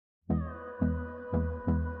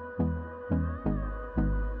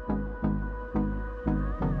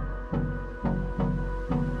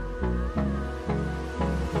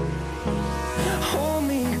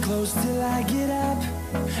close till I get up.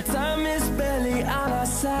 Time is barely on our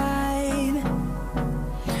side.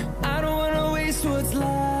 I don't wanna waste what's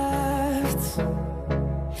left.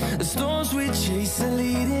 The storms we chase are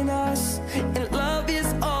leading us, and love is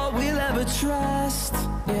all we'll ever trust.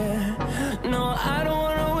 Yeah, no, I don't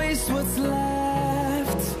wanna waste what's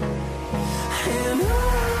left. And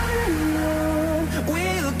on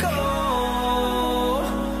we'll go,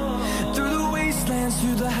 through the wastelands,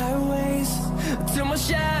 through the highways, till my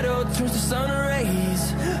shadow turns to sun rays.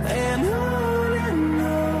 And on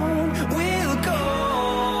we'll go,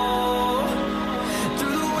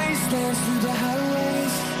 through the wastelands, through the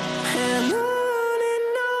highways, and on we'll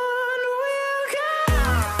go.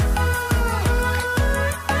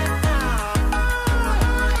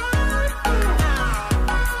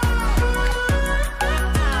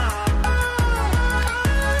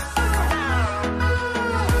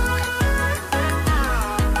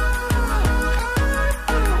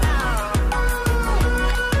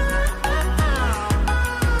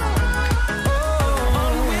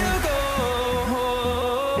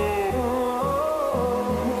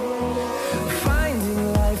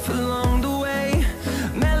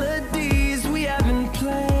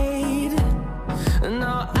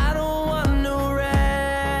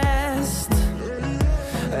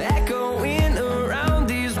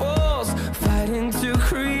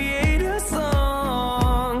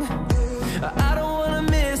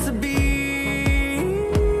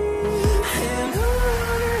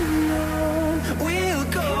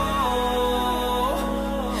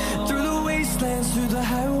 Through the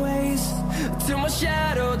highways, till my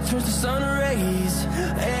shadow turns to sun rays.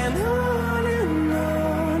 And on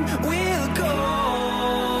we'll go,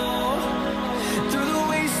 through the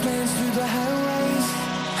wastelands, through the highways,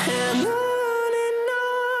 and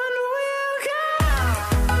on we'll go.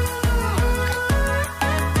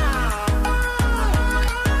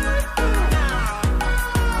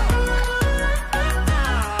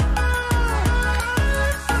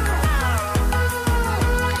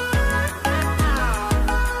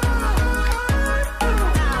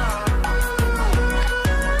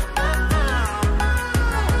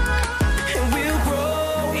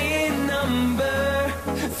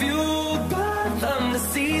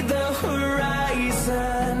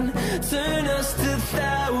 Turn us to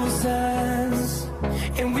thousands,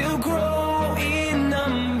 and we'll grow in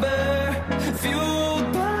number, fueled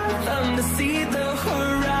by them to see the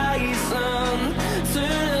horizon.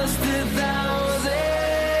 Turn us to thousands,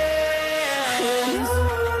 and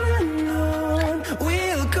on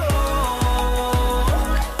we'll go,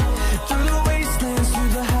 through the wastelands,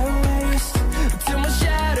 through the highways, till my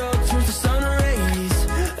shadow turns to sun rays.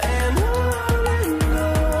 And on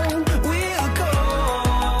we'll go,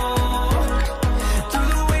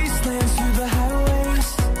 through the wastelands, through the highways,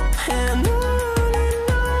 and on we'll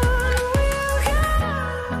go.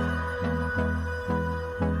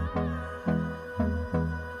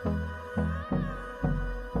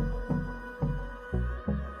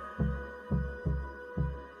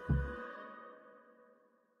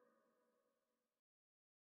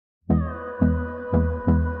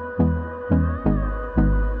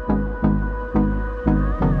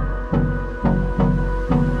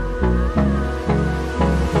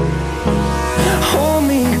 Hold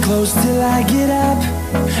me close till I get up.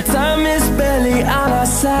 Time is barely on our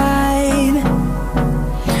side.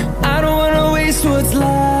 I don't wanna waste what's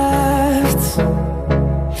left.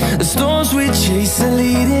 The storms we chase are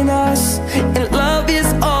leading us, and love is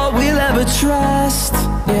all we'll ever trust.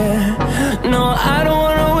 Yeah, no, I don't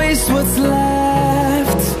wanna waste what's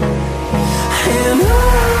left. And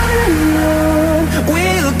on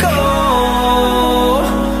we'll go,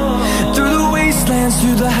 through the wastelands,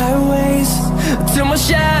 through the highways, till my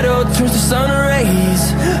shadow turns to sun rays.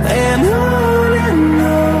 And on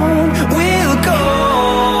we'll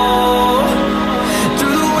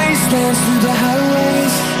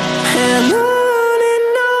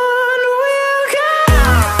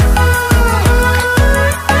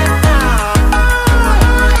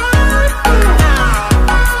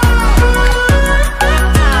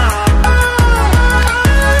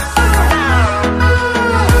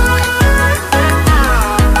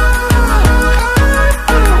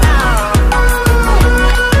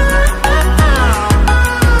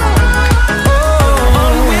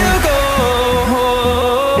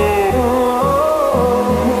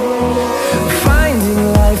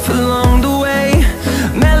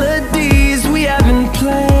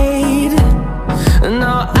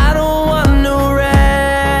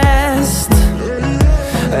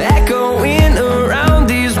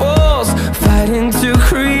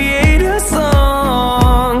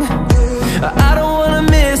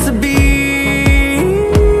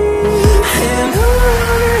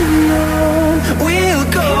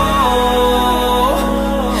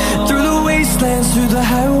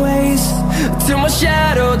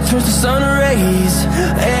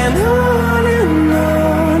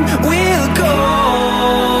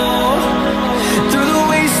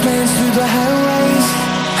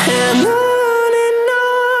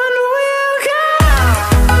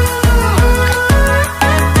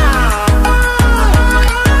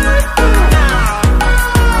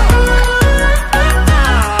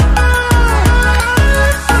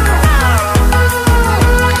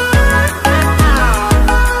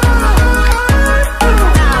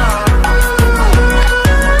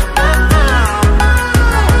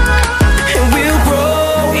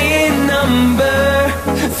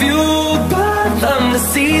fueled by them to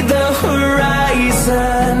see the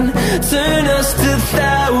horizon, turn us to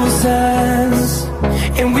thousands,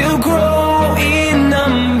 and we'll grow in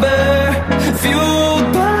number. Fueled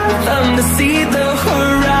by them to see the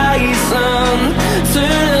horizon,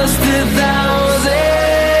 turn us to thousands,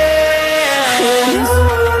 and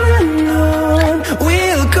on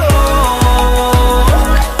we'll go,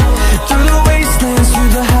 through the wastelands,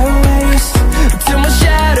 through the highways, till my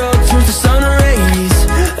shadow turns to sun rays.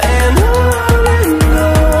 And on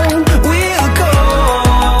we'll go,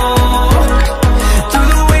 through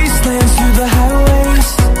the wastelands, through the highways,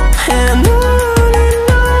 and on we'll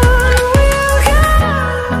go.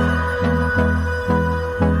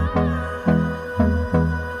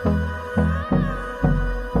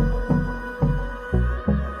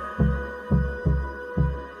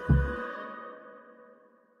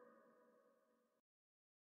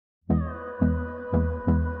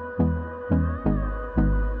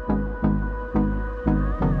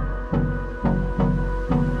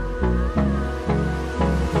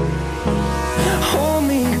 Hold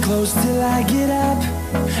me close till I get up.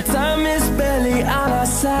 Time is barely on our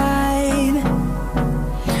side.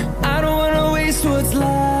 I don't wanna waste what's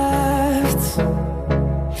left.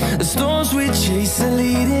 The storms we chase are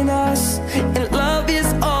leading us, and love is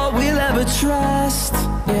all we'll ever trust.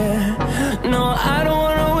 Yeah, no, I don't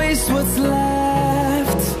wanna waste what's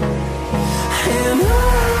left. And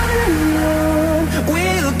on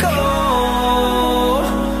we'll go,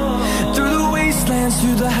 through the wastelands,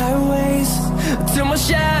 through the highways, till my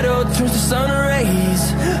shadow turns to sun rays.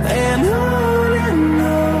 And on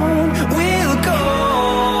we'll go,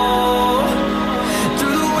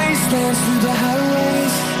 through the wastelands, through the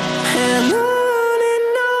highways, and on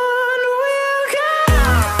we'll go.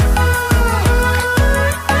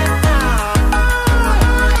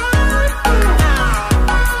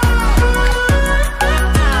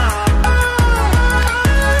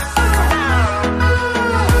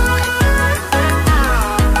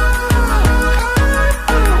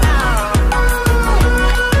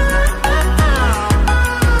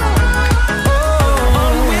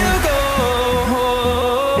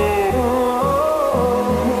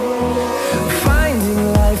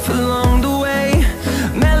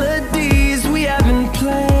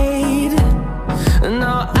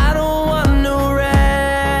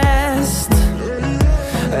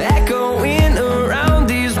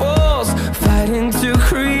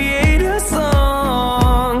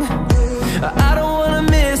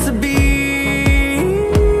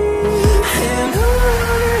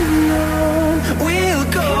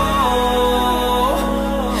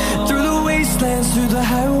 Through the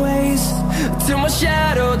highways, till my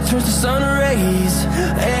shadow turns to sun rays.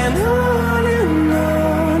 And on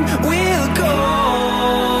we'll go,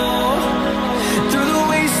 through the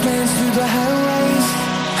wastelands, through the highways,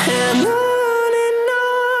 and on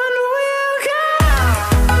we'll go.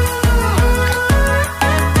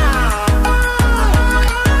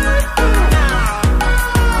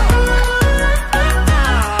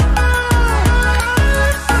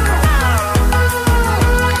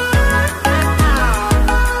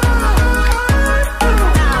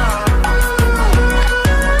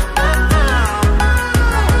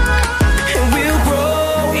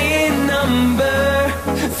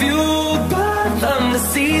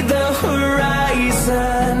 See the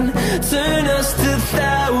horizon, turn us to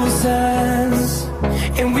thousands,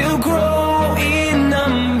 and we'll grow in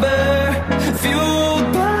number. Fueled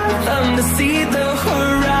by them to see the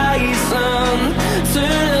horizon,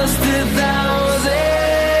 turn us to thousands,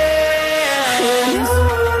 and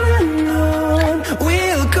on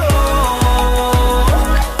we'll go,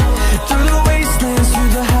 through the wastelands,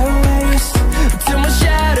 through the highways, till my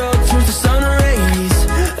shadow turns to sun rays.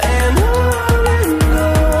 And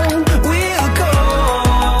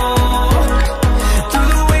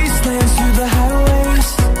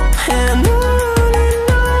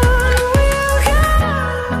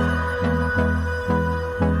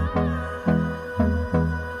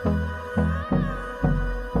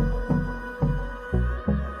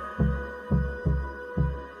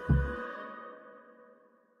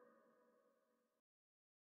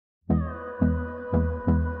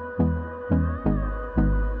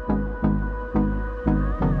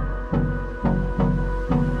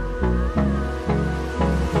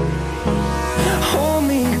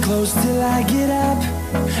close till I get up.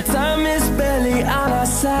 Time is barely on our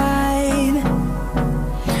side.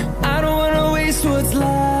 I don't wanna waste what's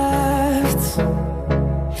left.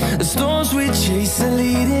 The storms we chase are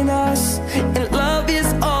leading us, and love is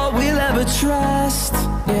all we'll ever trust.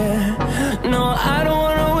 Yeah, no, I don't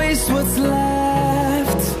wanna waste what's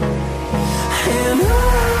left. And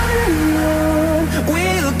on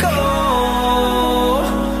we'll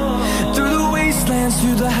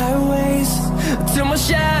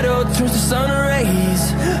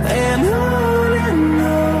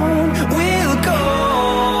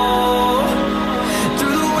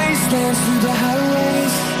wastelands, through the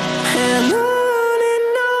highways, and on we'll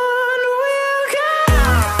go.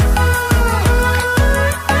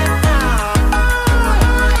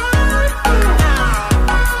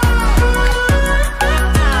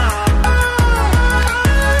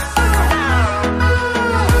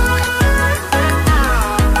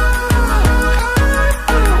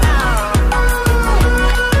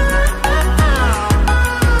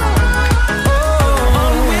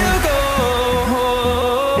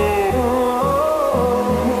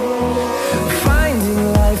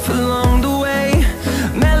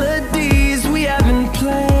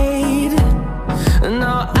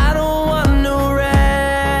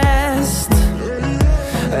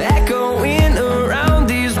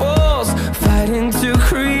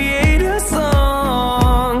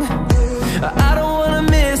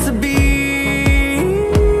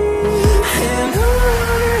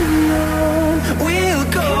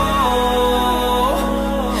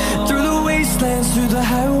 Through the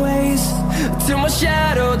highways, till my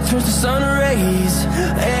shadow turns to sun rays,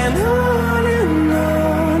 and on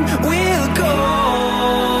we'll go.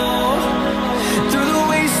 Through the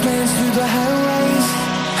wastelands, through the highways,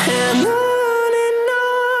 and on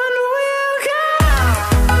we'll go.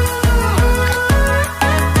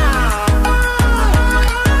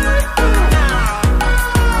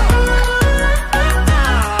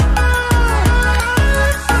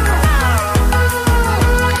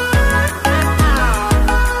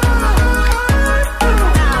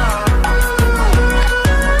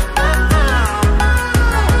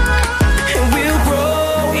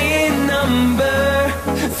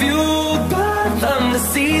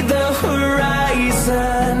 See the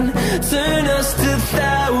horizon turn us to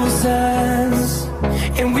thousands,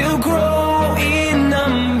 and we'll grow in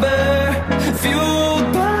number,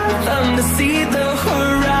 fueled by them. To see the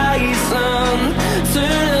horizon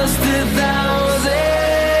turn us to thousands,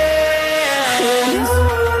 and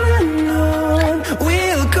on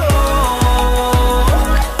we'll go.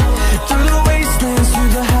 Through the wastelands,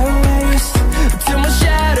 through the highways, till my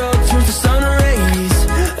shadow turns to sun rays,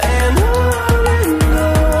 and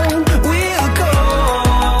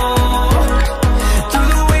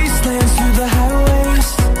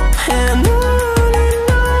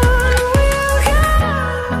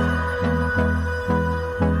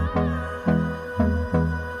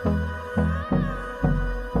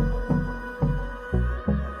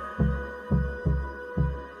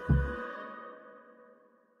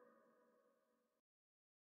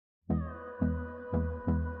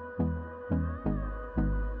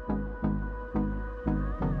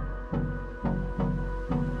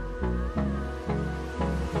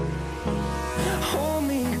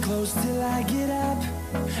close till I get up.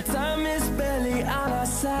 Time is barely on our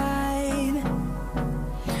side.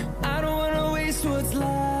 I don't wanna waste what's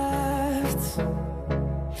left.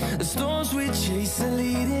 The storms we chase are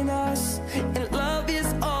leading us.